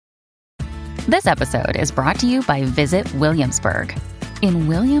This episode is brought to you by Visit Williamsburg. In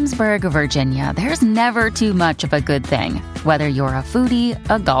Williamsburg, Virginia, there's never too much of a good thing. Whether you're a foodie,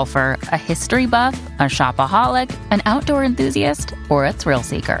 a golfer, a history buff, a shopaholic, an outdoor enthusiast, or a thrill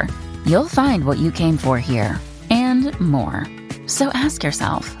seeker, you'll find what you came for here and more. So ask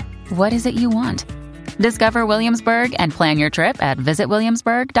yourself, what is it you want? Discover Williamsburg and plan your trip at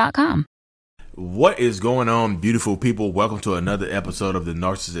visitwilliamsburg.com. What is going on, beautiful people? Welcome to another episode of the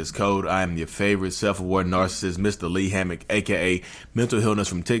Narcissist Code. I am your favorite self-aware narcissist, Mr. Lee Hammock, aka Mental Illness,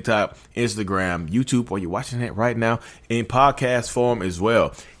 from TikTok, Instagram, YouTube, or you're watching it right now in podcast form as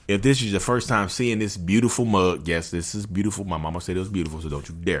well. If this is your first time seeing this beautiful mug, yes, this is beautiful. My mama said it was beautiful, so don't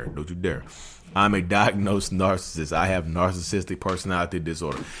you dare. I'm a diagnosed narcissist. I have narcissistic personality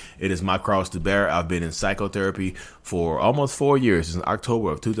disorder. It is my cross to bear. I've been in psychotherapy for almost 4 years, since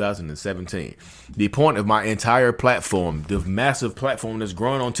October of 2017. The point of my entire platform, the massive platform that's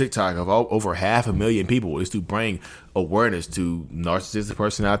growing on TikTok of over 500,000 people, is to bring awareness to narcissistic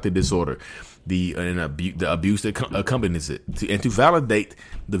personality disorder, the abuse that accompanies it, and to validate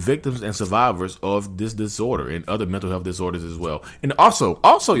the victims and survivors of this disorder and other mental health disorders as well. And also,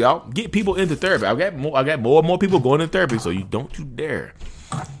 y'all, get people into therapy. I got more and more people going into therapy, so you dare.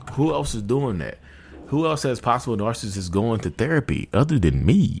 Who else is doing that? Who else has possible narcissists going to therapy other than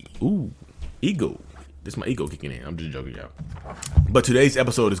me? Ooh, ego. This is my ego kicking in. I'm just joking, y'all. But today's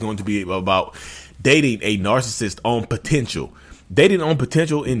episode is going to be about dating a narcissist on potential. Dating on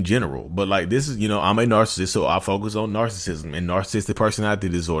potential in general, but like this is, I'm a narcissist, so I focus on narcissism and narcissistic personality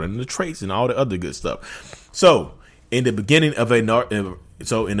disorder and the traits and all the other good stuff. So in the beginning of a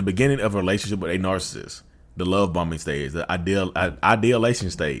relationship with a narcissist, the love bombing stage, the idealization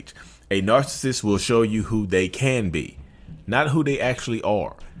stage, a narcissist will show you who they can be, not who they actually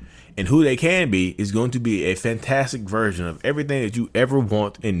are. And who they can be is going to be a fantastic version of everything that you ever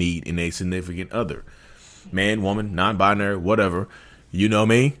want and need in a significant other. Man, woman, non-binary, whatever, you know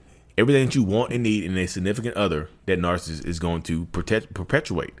me. Everything that you want and need in a significant other, that narcissist is going to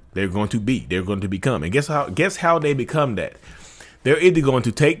perpetuate. They're going to become. And guess how they become that? They're either going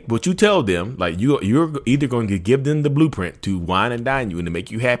to take what you tell them, like you're either going to give them the blueprint to wine and dine you and to make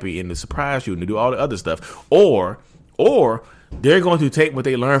you happy and to surprise you and to do all the other stuff, or they're going to take what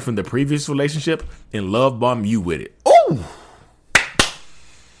they learned from the previous relationship and love bomb you with it. Ooh,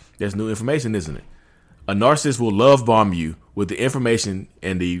 that's new information, isn't it? A narcissist will love bomb you with the information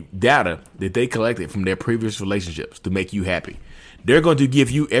and the data that they collected from their previous relationships to make you happy. They're going to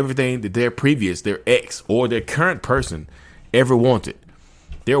give you everything that their ex or their current person ever wanted.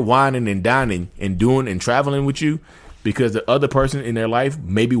 They're whining and dining and doing and traveling with you because the other person in their life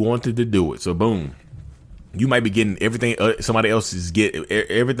maybe wanted to do it. So boom, you might be getting everything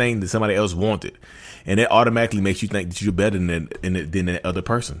everything that somebody else wanted. And that automatically makes you think that you're better than that other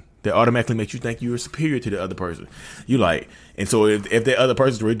person. That automatically makes you think you're superior to the other person. You like, and so if that other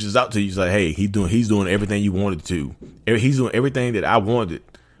person reaches out to you, say, hey, he's doing everything you wanted to. He's doing everything that I wanted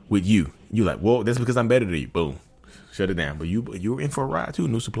with you. You like, well, that's because I'm better than you. Boom, shut it down. But you were in for a ride too.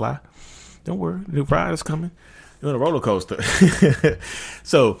 New supply. Don't worry, the ride is coming. You're on a roller coaster.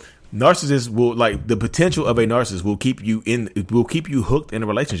 So narcissists will, like, the potential of a narcissist will keep you hooked in a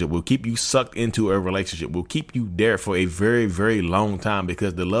relationship, will keep you sucked into a relationship, will keep you there for a very, very long time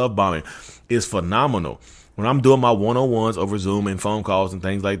because the love bombing is phenomenal. When I'm doing my one-on-ones over Zoom and phone calls and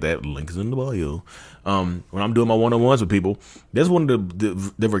things like that, link is in the bio. When I'm doing my one-on-ones with people, that's one of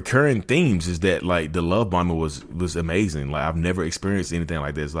the recurring themes is that, like, the love bombing was amazing. Like, I've never experienced anything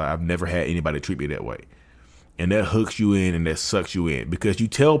like this. Like, I've never had anybody treat me that way. And that hooks you in and that sucks you in because you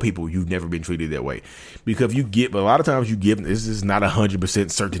tell people you've never been treated that way. Because but a lot of times this is not 100%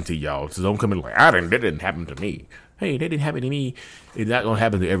 certainty, y'all. So don't come in like, that didn't happen to me. Hey, that didn't happen to me. It's not going to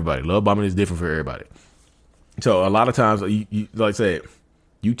happen to everybody. Love bombing is different for everybody. So a lot of times, you like I said,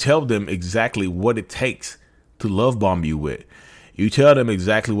 you tell them exactly what it takes to love bomb you with. You tell them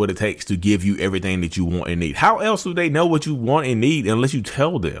exactly what it takes to give you everything that you want and need. How else do they know what you want and need unless you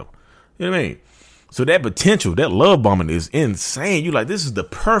tell them? You know what I mean? So that potential, that love bombing is insane. You're like, this is the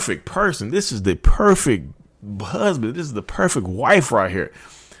perfect person. This is the perfect husband. This is the perfect wife right here.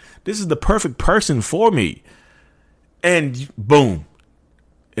 This is the perfect person for me. And boom.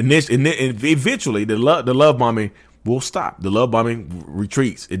 And eventually the love bombing will stop. The love bombing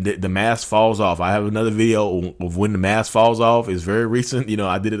retreats. The mask falls off. I have another video of when the mask falls off. It's very recent.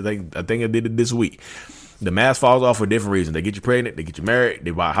 I did it. I think I did it this week. The mask falls off for different reasons. They get you pregnant. They get you married.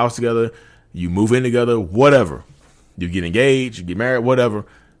 They buy a house together. You move in together, whatever. You get engaged, you get married, whatever.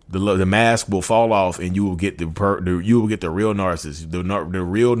 The mask will fall off, and you will get the real narcissist. The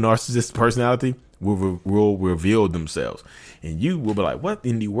real narcissist personality will reveal themselves, and you will be like, "What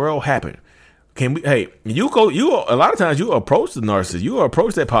in the world happened?" can we? Hey, you a lot of times you approach the narcissist. You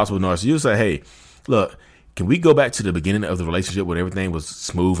approach that possible narcissist. You say, hey, look, can we go back to the beginning of the relationship when everything was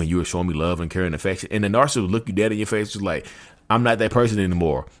smooth and you were showing me love and care and affection? And the narcissist would look you dead in your face, just like, I'm not that person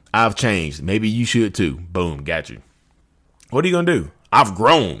anymore. I've changed. Maybe you should too. Boom, got you. What are you gonna do? I've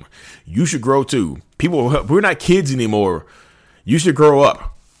grown. You should grow too. We're not kids anymore. You should grow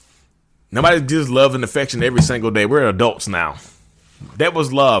up. Nobody gives love and affection every single day. We're adults now. That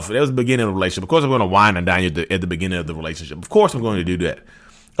was love. That was the beginning of the relationship. Of course, I'm going to whine and dine you at the beginning of the relationship. Of course, I'm going to do that.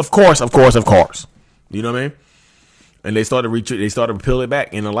 Of course. You know what I mean? And they start to peel it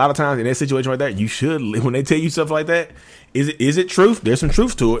back. And a lot of times in that situation like that, you should, when they tell you stuff like that, is it truth? There's some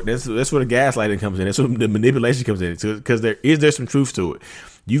truth to it. That's where the gaslighting comes in. That's where the manipulation comes in. Because there's some truth to it.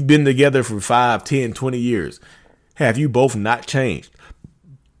 You've been together for 5, 10, 20 years. Have you both not changed?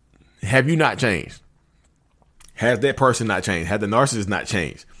 Have you not changed? Has that person not changed? Has the narcissist not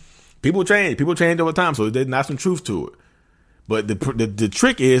changed? People change. People change over time. So there's not some truth to it. But the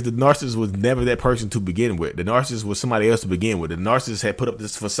trick is the narcissist was never that person to begin with. The narcissist was somebody else to begin with. The narcissist had put up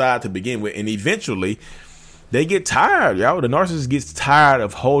this facade to begin with. And eventually they get tired, y'all. The narcissist gets tired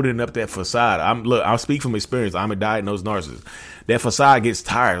of holding up that facade. I'll speak from experience. I'm a diagnosed narcissist. That facade gets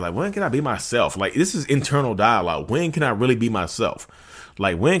tired. Like, when can I be myself? Like, this is internal dialogue. When can I really be myself?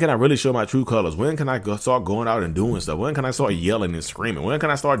 Like, when can I really show my true colors? When can I start going out and doing stuff? When can I start yelling and screaming? When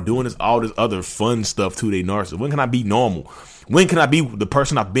can I start doing all this other fun stuff to the narcissist? When can I be normal? When can I be the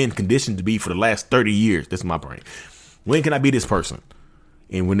person I've been conditioned to be for the last 30 years? That's my brain. When can I be this person?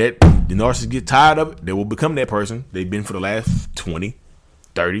 And when the narcissist get tired of it, they will become that person they've been for the last 20,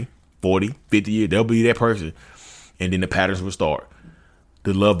 30, 40, 50 years. They'll be that person. And then the patterns will start.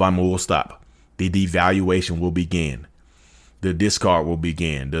 The love bombing will stop. The devaluation will begin. The discard will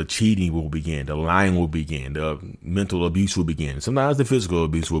begin. The cheating will begin. The lying will begin. The mental abuse will begin. Sometimes the physical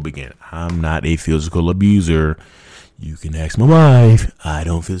abuse will begin. I'm not a physical abuser. You can ask my wife. I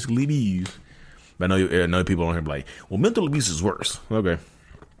don't physically abuse. But I know people on here be like, well, mental abuse is worse. Okay.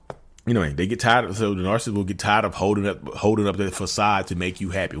 Anyway, they get tired. So the narcissist will get tired of holding up that facade to make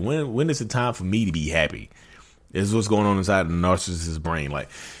you happy. When is it time for me to be happy? This is what's going on inside of the narcissist's brain. Like,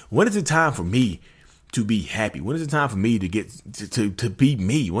 when is it time for me to be happy? When is it time for me to get to be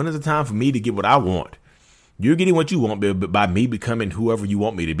me? When is it time for me to get what I want? You're getting what you want by me becoming whoever you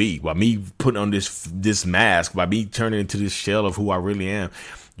want me to be, by me putting on this mask, by me turning into this shell of who I really am.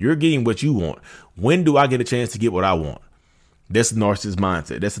 You're getting what you want. When do I get a chance to get what I want? That's the narcissist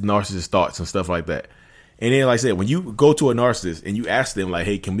mindset. That's the narcissist thoughts and stuff like that. And then, like I said, when you go to a narcissist and you ask them, like,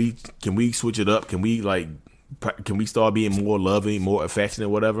 hey, can we switch it up? Can we start being more loving, more affectionate,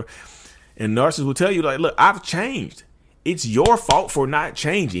 whatever? And narcissists will tell you, like, look, I've changed. It's your fault for not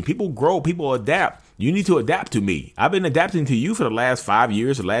changing. People grow, people adapt. You need to adapt to me. I've been adapting to you for the last 5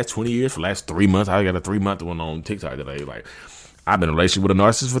 years, the last 20 years, for the last 3 months. I got a 3-month one on TikTok today. Like, I've been in a relationship with a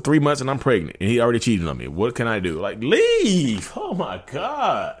narcissist for 3 months and I'm pregnant and he already cheated on me. What can I do? Like, leave. Oh my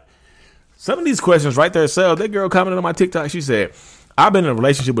God. Some of these questions right there sell. That girl commented on my TikTok. She said, I've been in a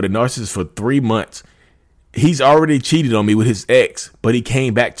relationship with a narcissist for 3 months. He's already cheated on me with his ex, but he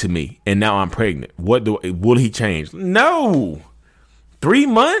came back to me and now I'm pregnant. Will he change? No. 3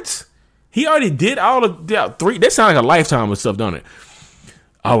 months? He already did all of that. That sounds like a lifetime of stuff, don't it?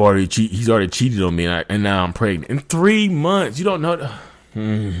 He's already cheated on me and now I'm pregnant. In 3 months, you don't know.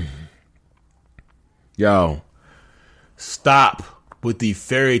 Yo, stop with the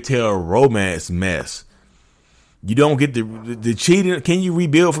fairy tale romance mess. You don't get the cheating. Can you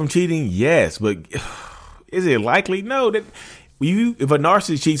rebuild from cheating? Yes, but is it likely? No. That if a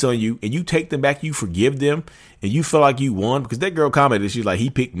narcissist cheats on you and you take them back, you forgive them, and you feel like you won, because that girl commented, she's like,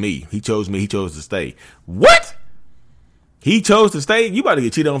 he picked me. He chose me. He chose to stay. What? He chose to stay? You about to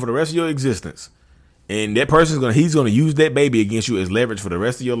get cheated on for the rest of your existence. And that person's he's gonna use that baby against you as leverage for the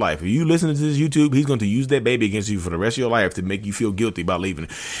rest of your life. If you listen to this YouTube, he's going to use that baby against you for the rest of your life to make you feel guilty about leaving.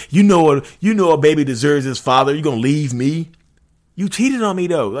 You know a baby deserves his father. You're gonna leave me? You cheated on me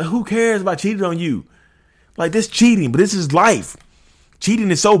though. Like, who cares about cheating on you? Like, this cheating, but this is life. Cheating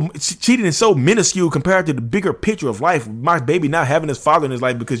is so minuscule compared to the bigger picture of life. My baby not having his father in his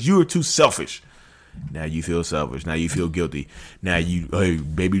life because you were too selfish. Now you feel selfish. Now you feel guilty. Now hey,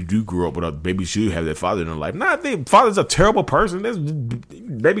 baby do grow up without, baby should have that father in their life. Nah, I think father's a terrible person.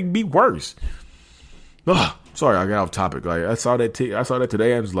 Baby be worse. Ugh, sorry, I got off topic. Like, I saw that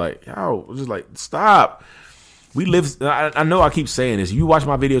today. I was like, stop. We live. I know I keep saying this. You watch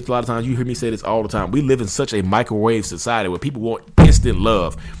my videos a lot of times. You hear me say this all the time. We live in such a microwave society where people want instant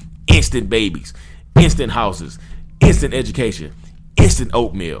love, instant babies, instant houses, instant education, instant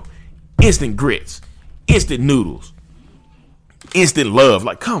oatmeal, instant grits, instant noodles. instant love.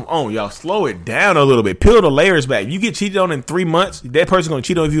 Like, come on, y'all, slow it down a little bit. Peel the layers back. If you get cheated on in 3 months, that person's gonna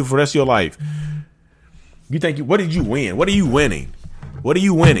cheat on you for the rest of your life. You think what did you win? What are you winning? What are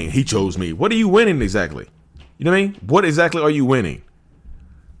you winning? He chose me. What are you winning exactly? You know what I mean? What exactly are you winning?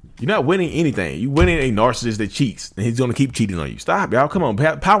 You're not winning anything. You're winning a narcissist that cheats, and he's gonna keep cheating on you. Stop, y'all. Come on,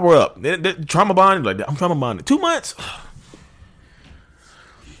 power up. Trauma bond, like I'm trauma bonded. 2 months,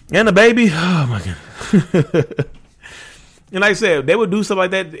 and a baby. Oh my god. And like I said, they will do stuff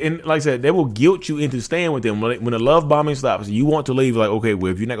like that, and like I said, they will guilt you into staying with them. When the love bombing stops, you want to leave. Like, okay,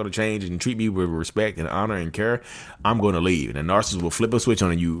 well, if you're not going to change and treat me with respect and honor and care, I'm going to leave. And the narcissist will flip a switch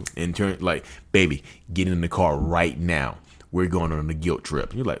on you and turn like, baby, get in the car right now. We're going on a guilt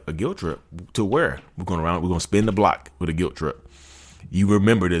trip. And you're like, a guilt trip to where? We're going around. We're going to spin the block with a guilt trip. You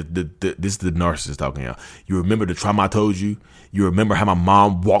remember this is the narcissist talking out. You remember the trauma I told you. You remember how my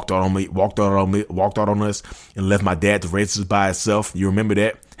mom walked out on us and left my dad to raise us by himself. You remember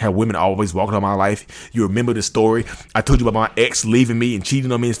that? How women always walked on my life. You remember the story I told you about my ex leaving me and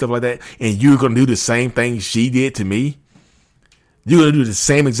cheating on me and stuff like that. And you're gonna do the same thing she did to me. You're gonna do the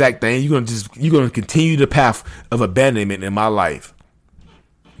same exact thing. You're gonna continue the path of abandonment in my life.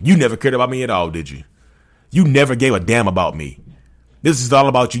 You never cared about me at all, did you? You never gave a damn about me. This is all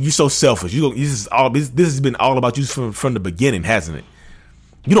about you. You're so selfish. This has been all about you from the beginning, hasn't it?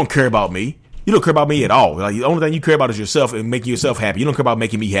 You don't care about me. You don't care about me at all. Like, the only thing you care about is yourself and making yourself happy. You don't care about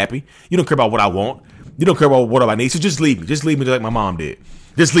making me happy. You don't care about what I want. You don't care about what I need. So just leave me. Just leave me like my mom did.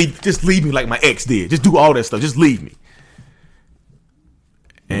 Just leave me like my ex did. Just do all that stuff. Just leave me.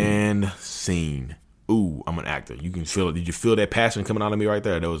 And scene. Ooh, I'm an actor. You can feel it. Did you feel that passion coming out of me right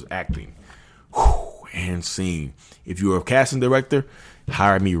there? That was acting. Whew. And scene. If you're a casting director,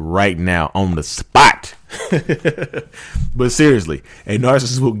 hire me right now on the spot. But seriously, a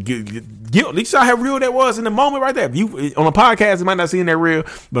narcissist will guilt. You saw how real that was in the moment right there. You on a podcast, you might not see that real,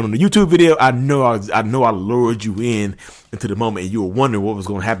 but on the YouTube video, I know I lured you into the moment, and you were wondering what was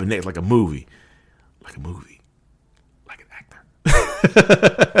going to happen next, like a movie, like an actor.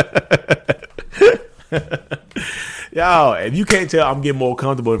 Y'all, if you can't tell, I'm getting more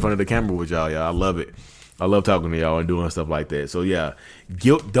comfortable in front of the camera with y'all. I love it. I love talking to y'all and doing stuff like that. So yeah,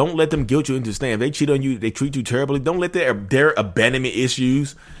 guilt. Don't let them guilt you into staying. If they cheat on you, they treat you terribly. Don't let their abandonment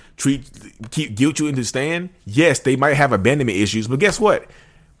issues keep guilt you into staying. Yes, they might have abandonment issues, but guess what?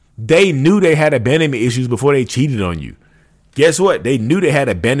 They knew they had abandonment issues before they cheated on you. Guess what? They knew they had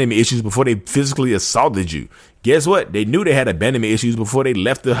abandonment issues before they physically assaulted you. Guess what? They knew they had abandonment issues before they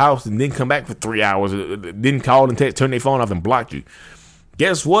left the house and didn't come back for 3 hours, didn't call and text, turn their phone off and blocked you.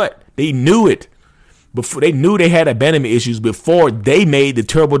 Guess what? They knew it. Before they knew they had abandonment issues before they made the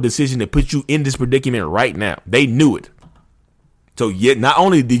terrible decision to put you in this predicament right now. They knew it. So yet, not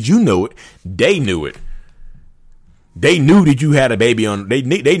only did you know it, they knew it. They knew that you had a baby on. They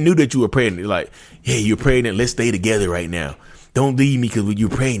knew that you were pregnant. Like, hey, you're pregnant. Let's stay together right now. Don't leave me because you're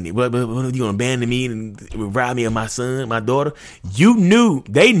pregnant. What you gonna abandon me and rob me of my son, my daughter? You knew.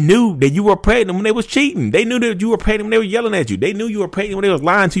 They knew that you were pregnant when they was cheating. They knew that you were pregnant when they were yelling at you. They knew you were pregnant when they was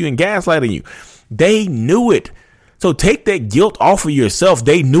lying to you and gaslighting you. They knew it. So take that guilt off of yourself.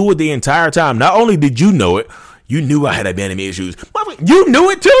 They knew it the entire time. Not only did you know it, you knew I had abandonment issues. You knew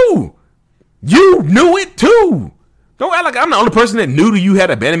it too. You knew it too. Don't act like I'm the only person that knew that you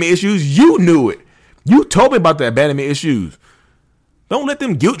had abandonment issues. You knew it. You told me about the abandonment issues. Don't let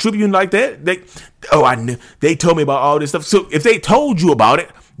them guilt trip you like that. I knew. They told me about all this stuff. So if they told you about it,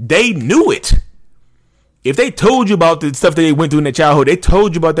 they knew it. If they told you about the stuff that they went through in their childhood, they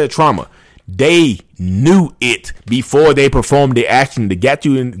told you about that trauma. They knew it before they performed the action to get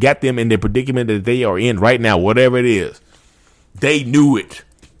them in the predicament that they are in right now, whatever it is. They knew it.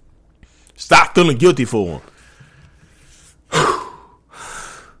 Stop feeling guilty for them.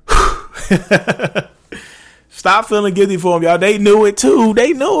 Stop feeling guilty for them, y'all. They knew it too.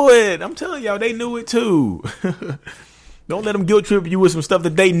 They knew it. I'm telling y'all, they knew it too. Don't let them guilt trip you with some stuff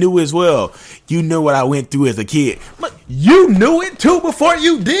that they knew as well. You know what I went through as a kid. Look, you knew it too before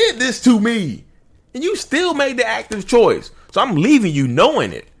you did this to me. And you still made the active choice. So I'm leaving you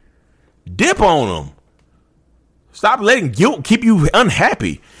knowing it. Dip on them. Stop letting guilt keep you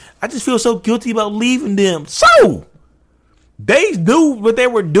unhappy. I just feel so guilty about leaving them. So they knew what they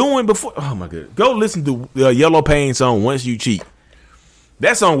were doing before. Oh my God. Go listen to the Yellow Pain song, Once You Cheat.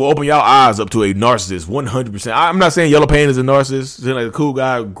 That song will open y'all eyes up to a narcissist 100%. I'm not saying Yellow Pain is a narcissist. He's like a cool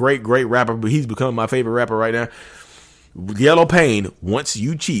guy, great rapper, but he's becoming my favorite rapper right now. Yellow Pain, Once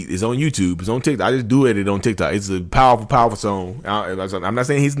You Cheat, is on YouTube. It's on TikTok. I just do it on TikTok. It's a powerful song. I'm not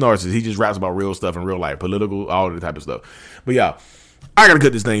saying he's a narcissist. He just raps about real stuff in real life, political, all that type of stuff. But yeah, I gotta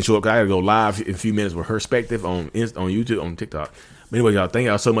cut this thing short because I gotta go live in a few minutes with Perspective on YouTube, on TikTok. But anyway, y'all, thank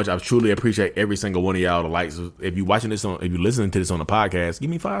y'all so much. I truly appreciate every single one of y'all. The likes. If you watching this if you listening to this on the podcast, give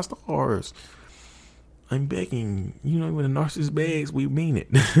me 5 stars. I'm begging. You know, when the narcissist begs, we mean it.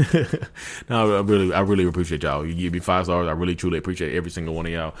 No, I really appreciate y'all. You give me 5 stars. I really truly appreciate every single one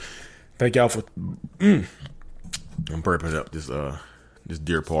of y'all. Thank y'all for. I'm purposing up this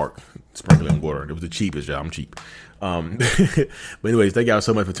Deer Park sprinkling water. It was the cheapest, y'all. I'm cheap. But anyways, thank y'all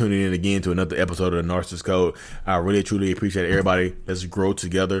so much for tuning in again to another episode of the Narcissist Code. I really truly appreciate everybody. Let's grow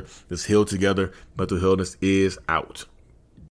together. Let's heal together. Mental Healness is out.